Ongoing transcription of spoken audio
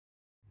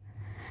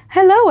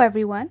Hello,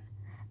 everyone.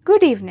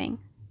 Good evening.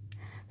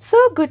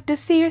 So good to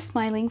see your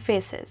smiling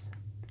faces.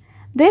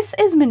 This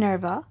is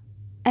Minerva,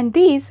 and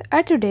these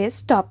are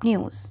today's top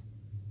news.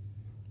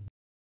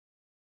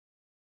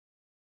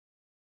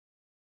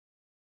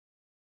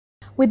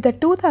 With the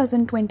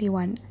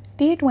 2021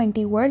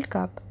 T20 World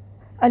Cup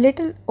a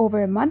little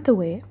over a month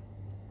away,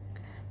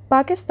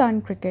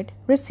 Pakistan cricket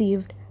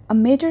received a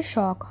major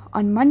shock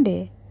on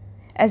Monday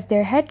as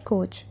their head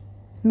coach,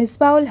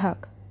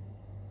 Misbah-ul-Haq,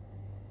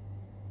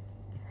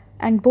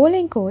 and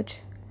bowling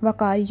coach,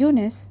 Waqar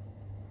Younis,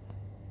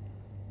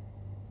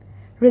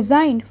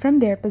 resigned from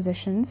their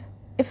positions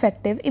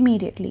effective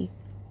immediately.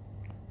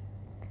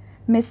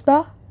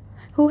 Misbah,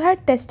 who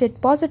had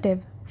tested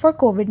positive for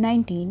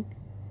COVID-19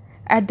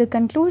 at the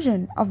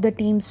conclusion of the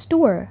team's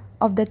tour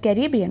of the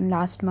Caribbean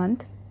last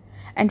month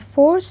and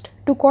forced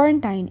to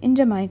quarantine in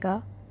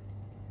Jamaica,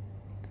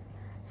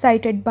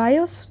 cited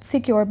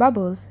biosecure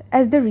bubbles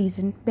as the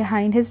reason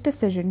behind his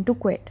decision to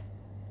quit.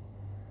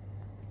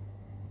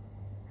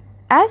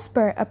 As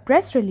per a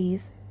press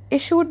release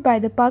issued by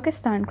the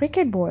Pakistan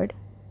Cricket Board,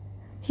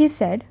 he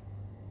said,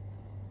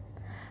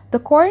 "The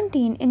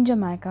quarantine in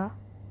Jamaica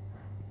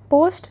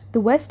post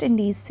the West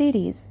Indies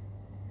series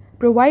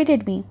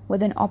provided me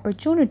with an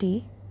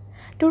opportunity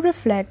to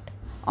reflect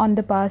on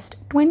the past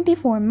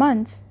 24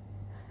 months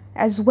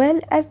as well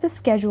as the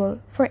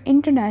schedule for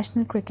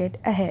international cricket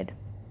ahead.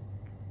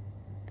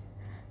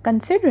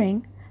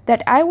 Considering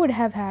that I would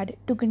have had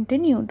to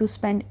continue to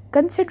spend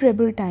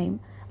considerable time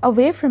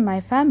away from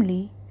my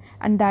family,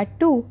 and that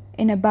too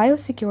in a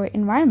biosecure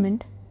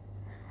environment,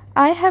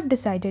 I have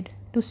decided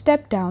to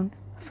step down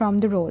from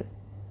the role.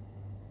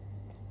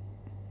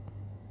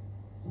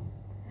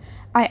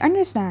 I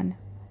understand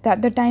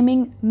that the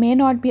timing may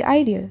not be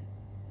ideal,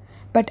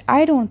 but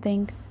I don't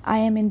think I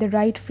am in the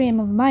right frame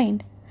of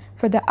mind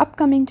for the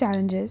upcoming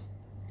challenges,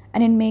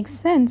 and it makes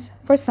sense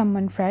for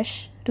someone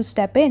fresh to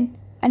step in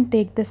and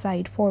take the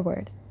side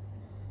forward.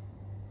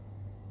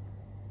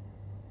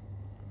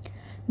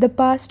 The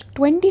past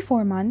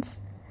 24 months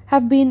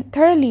have been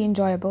thoroughly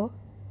enjoyable,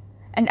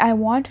 and I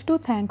want to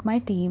thank my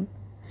team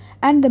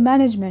and the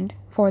management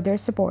for their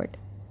support.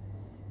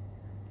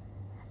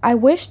 I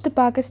wish the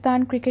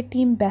Pakistan cricket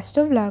team best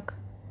of luck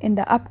in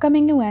the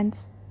upcoming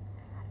events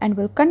and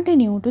will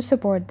continue to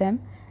support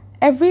them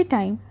every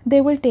time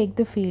they will take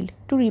the field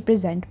to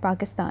represent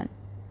Pakistan."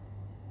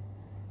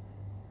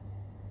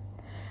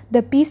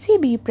 The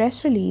PCB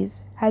press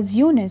release has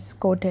Younis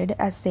quoted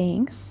as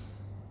saying,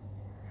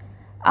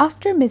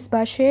 "After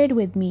Misbah shared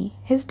with me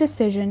his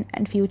decision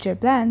and future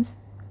plans,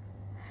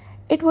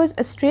 it was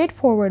a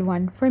straightforward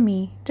one for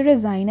me to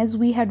resign as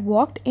we had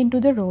walked into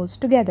the roles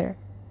together,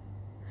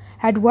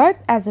 had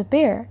worked as a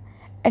pair,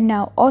 and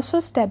now also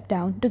stepped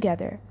down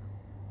together.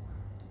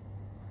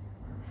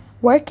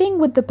 Working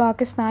with the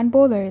Pakistan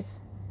bowlers,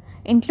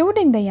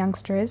 including the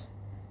youngsters,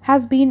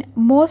 has been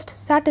most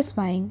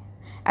satisfying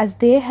as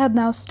they have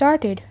now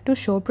started to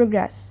show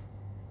progress.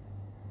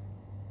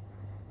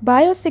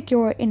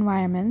 Biosecure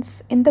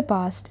environments in the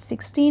past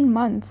 16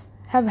 months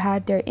have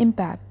had their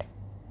impact,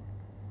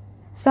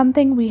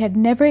 something we had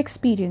never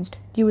experienced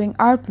during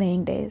our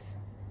playing days.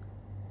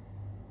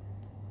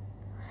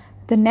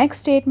 The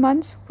next 8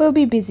 months will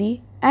be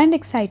busy and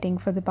exciting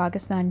for the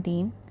Pakistan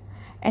team,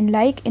 and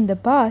like in the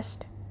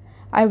past,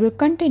 I will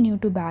continue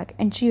to back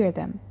and cheer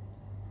them.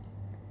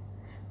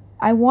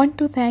 I want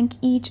to thank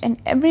each and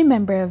every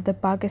member of the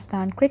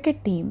Pakistan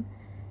cricket team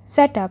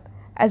set up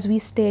as we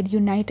stayed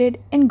united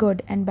in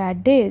good and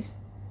bad days,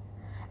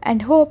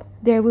 and hope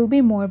there will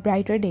be more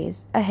brighter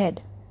days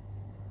ahead."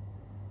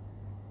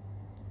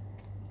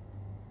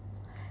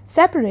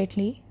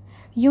 Separately,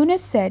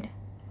 Younis said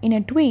in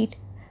a tweet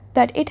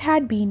that it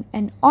had been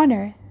an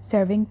honor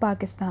serving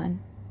Pakistan.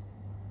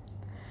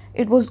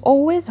 "It was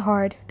always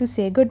hard to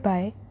say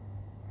goodbye,"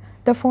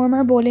 the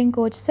former bowling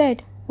coach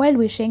said while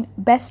wishing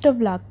best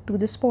of luck to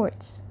the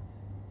sports.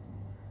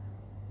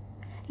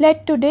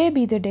 "Let today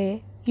be the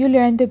day you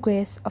learn the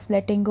grace of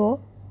letting go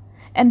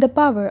and the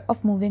power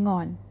of moving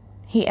on,"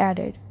 he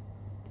added.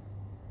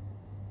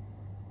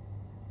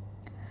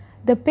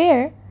 The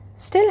pair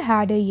still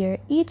had a year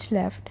each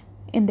left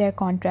in their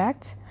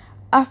contracts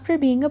after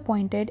being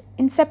appointed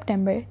in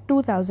September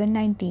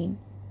 2019.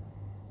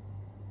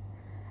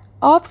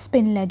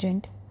 Off-spin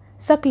legend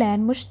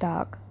Saqlain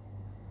Mushtaq,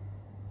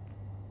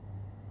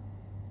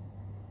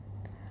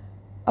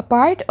 a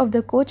part of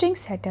the coaching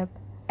setup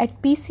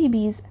at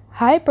PCB's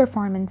High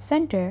Performance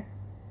Center,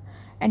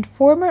 and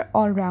former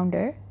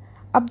all-rounder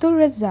Abdul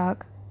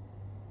Razzaq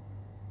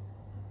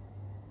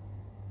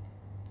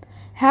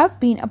have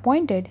been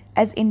appointed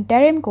as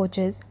interim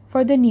coaches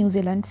for the New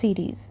Zealand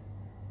series.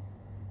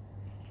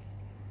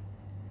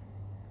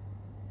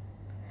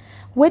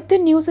 With the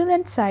New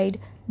Zealand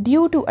side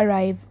due to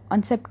arrive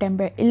on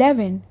September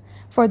 11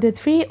 for the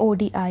 3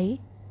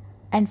 ODI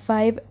and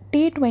 5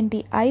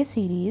 T20I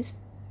series,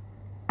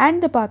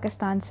 and the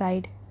Pakistan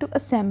side to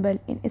assemble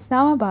in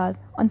Islamabad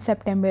on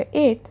September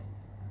 8th,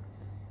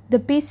 the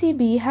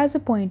PCB has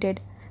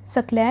appointed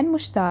Saqlain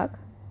Mushtaq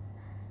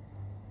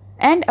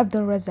and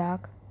Abdul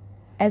Razzaq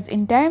as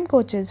interim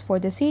coaches for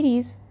the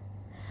series,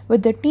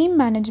 with the team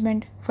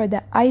management for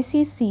the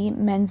ICC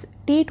Men's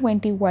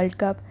T20 World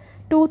Cup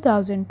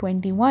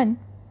 2021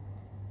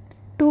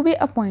 to be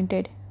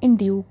appointed in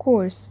due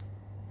course,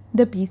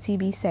 the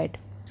PCB said.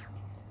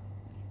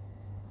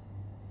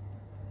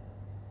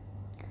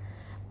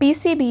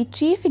 PCB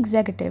Chief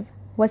Executive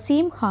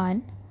Wasim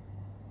Khan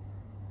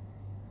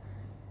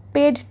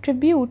paid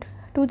tribute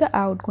to the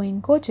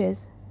outgoing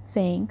coaches,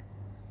 saying,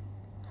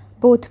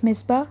 "Both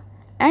Misbah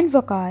and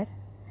Waqar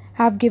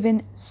have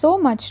given so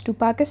much to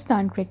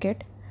Pakistan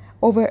cricket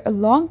over a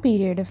long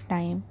period of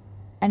time,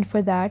 and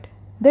for that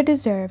they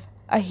deserve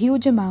a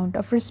huge amount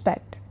of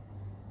respect."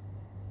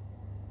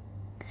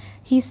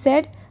 He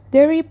said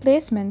their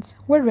replacements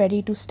were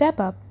ready to step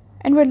up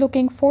and were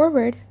looking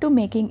forward to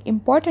making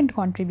important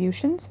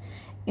contributions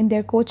in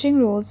their coaching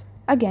roles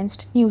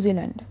against New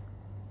Zealand.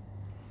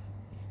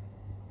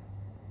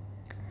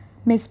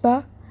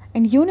 Misbah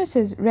and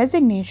Younis's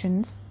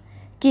resignations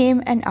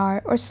came an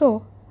hour or so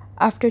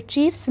after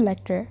Chief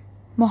Selector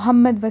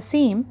Mohammad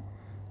Wasim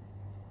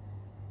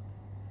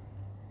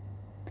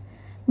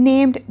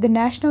named the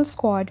national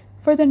squad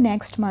for the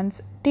next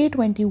month's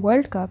T20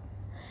 World Cup,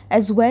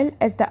 as well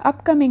as the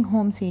upcoming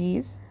home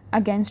series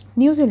against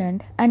New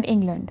Zealand and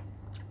England.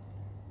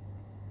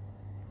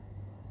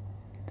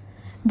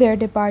 Their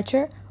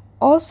departure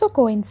also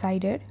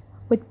coincided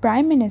with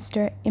Prime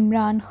Minister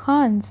Imran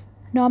Khan's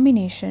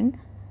nomination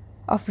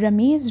of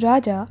Ramiz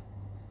Raja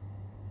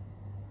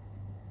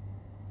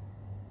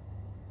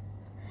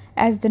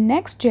as the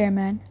next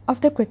chairman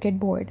of the cricket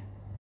board.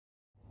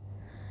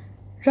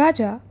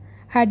 Raja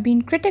had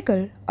been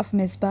critical of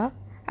Misbah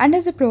and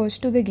his approach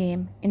to the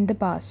game in the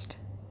past.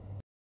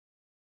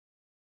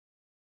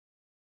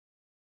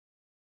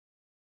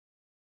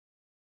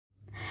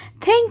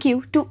 Thank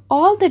you to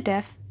all the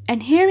deaf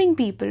and hearing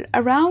people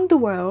around the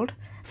world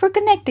for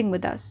connecting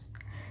with us.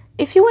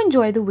 If you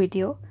enjoy the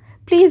video,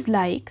 please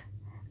like,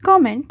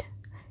 comment,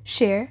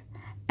 share,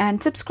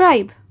 and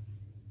subscribe.